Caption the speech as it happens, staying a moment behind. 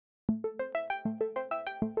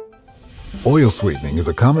Oil sweetening is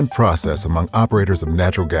a common process among operators of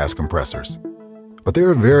natural gas compressors. But there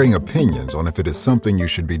are varying opinions on if it is something you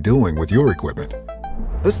should be doing with your equipment.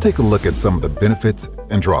 Let's take a look at some of the benefits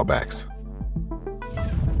and drawbacks.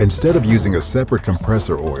 Instead of using a separate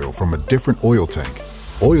compressor oil from a different oil tank,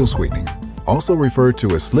 oil sweetening, also referred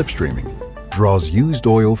to as slipstreaming, draws used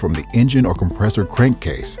oil from the engine or compressor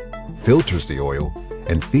crankcase, filters the oil,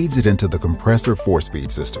 and feeds it into the compressor force feed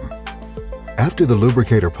system. After the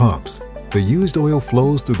lubricator pumps, the used oil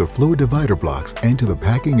flows through the fluid divider blocks and to the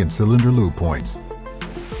packing and cylinder lube points.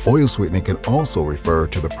 Oil sweetening can also refer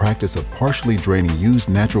to the practice of partially draining used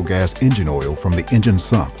natural gas engine oil from the engine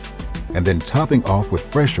sump and then topping off with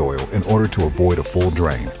fresh oil in order to avoid a full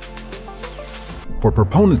drain. For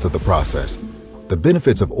proponents of the process, the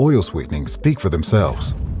benefits of oil sweetening speak for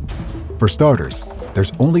themselves. For starters,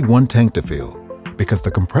 there's only one tank to fill because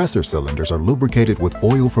the compressor cylinders are lubricated with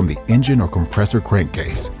oil from the engine or compressor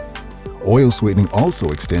crankcase. Oil sweetening also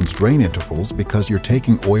extends drain intervals because you're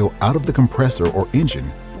taking oil out of the compressor or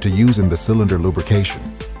engine to use in the cylinder lubrication.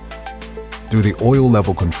 Through the oil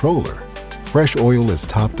level controller, fresh oil is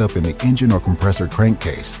topped up in the engine or compressor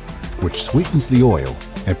crankcase, which sweetens the oil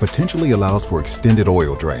and potentially allows for extended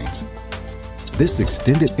oil drains. This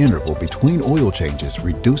extended interval between oil changes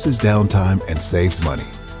reduces downtime and saves money.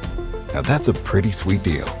 Now that's a pretty sweet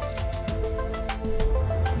deal.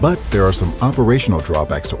 But there are some operational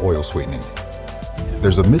drawbacks to oil sweetening.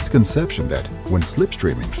 There's a misconception that when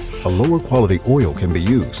slipstreaming, a lower quality oil can be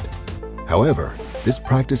used. However, this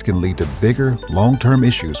practice can lead to bigger, long-term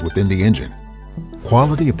issues within the engine.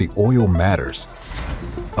 Quality of the oil matters.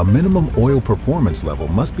 A minimum oil performance level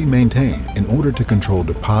must be maintained in order to control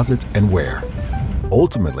deposits and wear.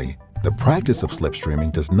 Ultimately, the practice of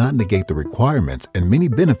slipstreaming does not negate the requirements and many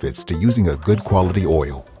benefits to using a good quality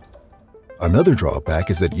oil. Another drawback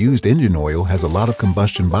is that used engine oil has a lot of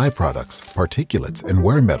combustion byproducts, particulates, and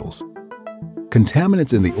wear metals.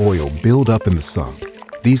 Contaminants in the oil build up in the sump.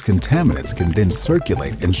 These contaminants can then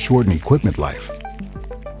circulate and shorten equipment life.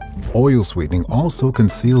 Oil sweetening also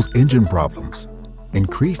conceals engine problems.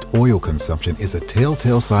 Increased oil consumption is a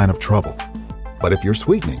telltale sign of trouble. But if you're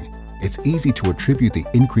sweetening, it's easy to attribute the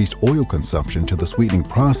increased oil consumption to the sweetening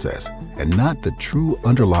process and not the true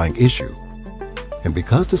underlying issue. And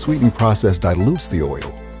because the sweetening process dilutes the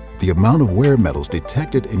oil, the amount of wear metals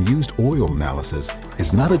detected in used oil analysis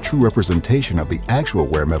is not a true representation of the actual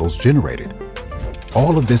wear metals generated.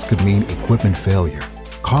 All of this could mean equipment failure,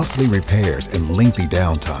 costly repairs, and lengthy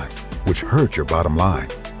downtime, which hurt your bottom line.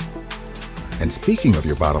 And speaking of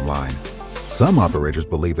your bottom line, some operators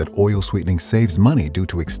believe that oil sweetening saves money due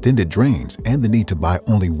to extended drains and the need to buy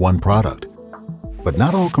only one product. But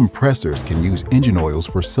not all compressors can use engine oils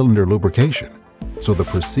for cylinder lubrication, so the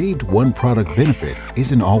perceived one-product benefit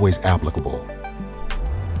isn't always applicable.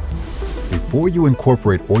 Before you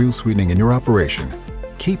incorporate oil sweetening in your operation,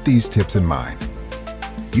 keep these tips in mind.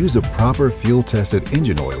 Use a proper field-tested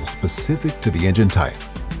engine oil specific to the engine type.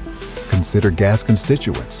 Consider gas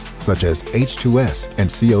constituents such as H2S and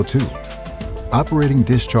CO2, operating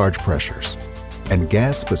discharge pressures, and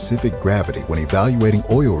gas-specific gravity when evaluating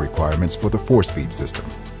oil requirements for the force feed system.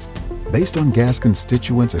 Based on gas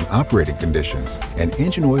constituents and operating conditions, an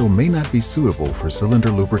engine oil may not be suitable for cylinder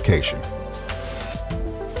lubrication.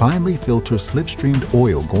 Finally, filter slipstreamed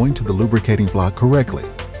oil going to the lubricating block correctly,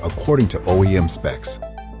 according to OEM specs.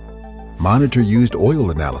 Monitor used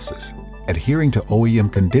oil analysis, adhering to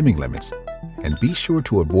OEM condemning limits, and be sure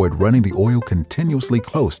to avoid running the oil continuously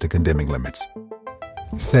close to condemning limits.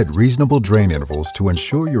 Set reasonable drain intervals to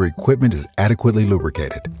ensure your equipment is adequately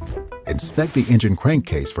lubricated. Inspect the engine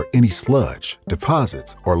crankcase for any sludge,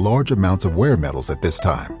 deposits, or large amounts of wear metals at this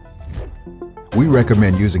time. We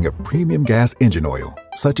recommend using a premium gas engine oil,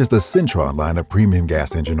 such as the Centron line of premium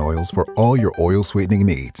gas engine oils for all your oil sweetening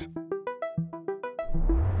needs.